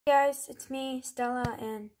Hey guys, it's me, Stella,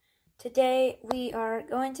 and today we are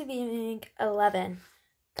going to be doing 11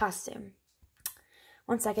 costume.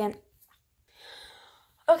 1 second.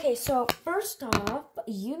 Okay, so first off,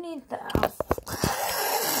 you need the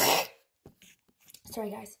outfit. Sorry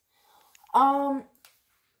guys.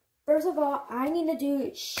 First of all, I need to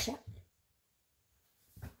do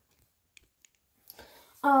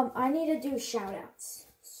shout outs.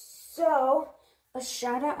 So a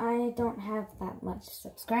shout out, I don't have that much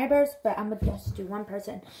subscribers, but I'm gonna just do one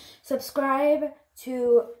person. Subscribe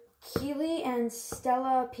to Keely and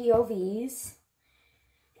Stella POVs,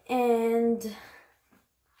 and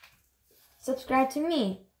subscribe to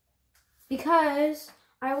me, because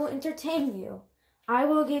I will entertain you. I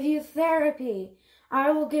will give you therapy.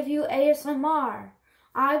 I will give you ASMR.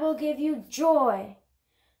 I will give you joy.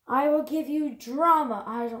 I will give you drama.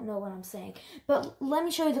 I don't know what I'm saying, but let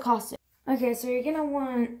me show you the costume. Okay, so you're gonna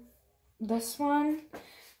want this one,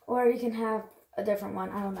 or you can have a different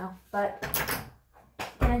one. I don't know, but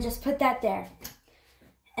I'm gonna just put that there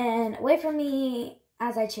and wait for me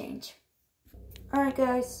as I change. Alright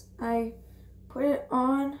guys, I put it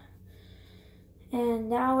on, and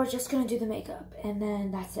now we're just gonna do the makeup, and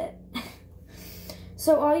then that's it.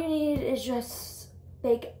 So all you need is just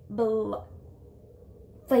fake blood.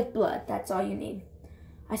 That's all you need.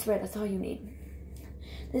 I swear, that's all you need.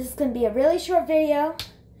 This is going to be a really short video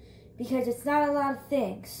because it's not a lot of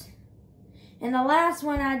things. And the last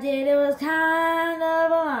one I did, it was kind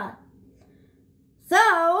of a lot. So,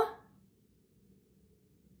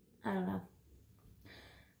 I don't know.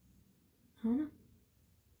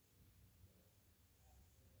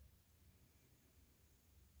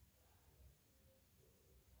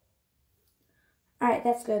 Alright,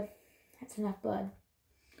 that's good. That's enough blood.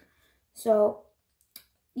 So,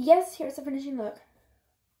 yes, here's the finishing look.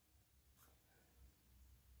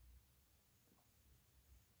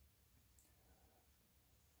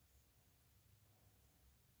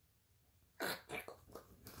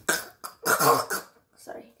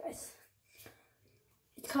 Sorry, guys.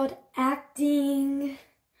 It's called acting.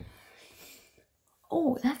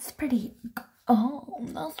 Oh, that's pretty. Oh,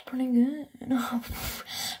 that's pretty good.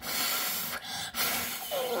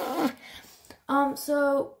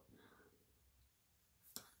 So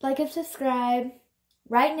like and subscribe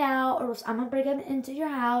right now, or else I'm gonna break into your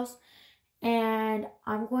house and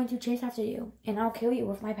I'm going to chase after you and I'll kill you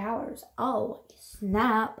with my powers. Oh,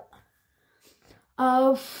 snap.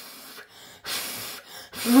 Oh.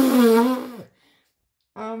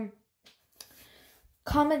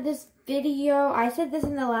 Comment this video. I said this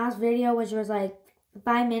in the last video, which was like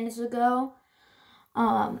 5 minutes ago.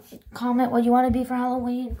 Comment what you want to be for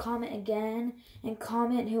Halloween. Comment again, and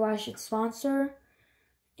comment who I should sponsor,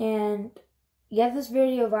 and get this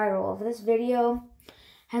video viral. If this video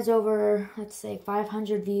has over, let's say,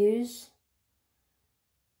 500 views,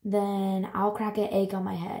 then I'll crack an egg on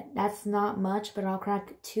my head. That's not much, but I'll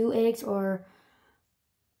crack 2 eggs or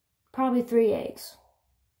probably 3 eggs.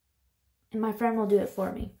 And my friend will do it for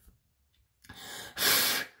me.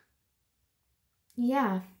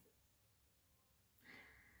 Yeah.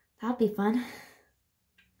 That'll be fun.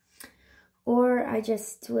 Or I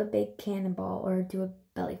just do a big cannonball or do a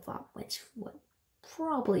belly flop, which would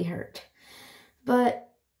probably hurt. But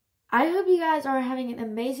I hope you guys are having an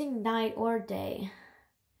amazing night or day.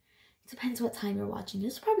 It depends what time you're watching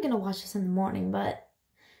this. You're probably going to watch this in the morning, but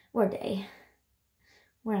or day.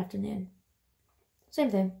 Or afternoon. Same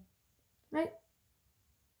thing. Right?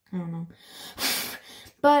 I don't know.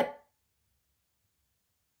 But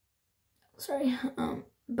sorry.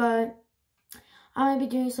 But I'm gonna be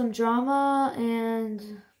doing some drama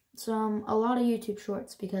and a lot of YouTube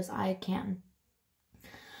shorts because I can.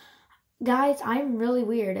 Guys, I'm really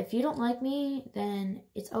weird. If you don't like me, then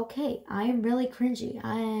it's okay. I am really cringy,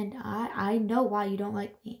 and I know why you don't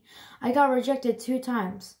like me. I got rejected 2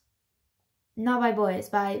 times. Not by boys,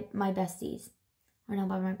 by my besties. Or no,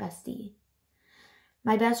 by my bestie.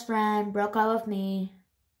 My best friend broke up with me.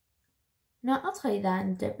 No, I'll tell you that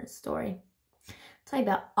in a different story. I'll tell you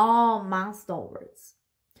about all my stories.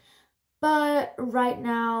 But right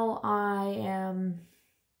now, I am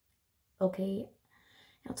okay.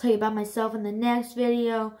 I'll tell you about myself in the next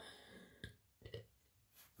video.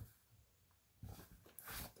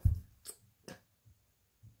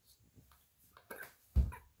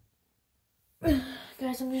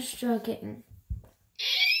 Guys, I'm just joking.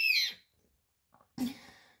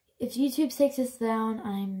 If YouTube takes this down,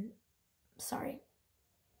 I'm sorry.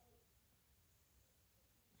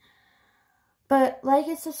 But like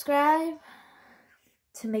and subscribe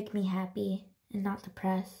to make me happy and not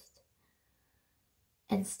depressed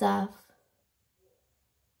and stuff.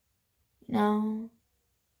 You know?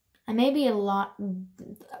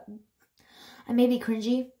 I may be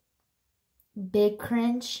cringy, big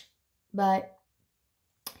cringe, but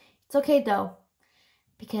it's okay though,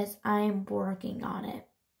 because I'm working on it,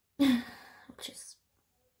 which is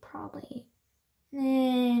probably,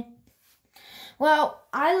 Well,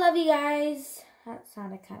 I love you guys. That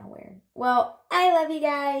sounded kind of weird. Well, I love you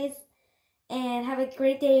guys, and have a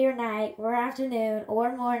great day or night or afternoon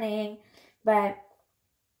or morning, but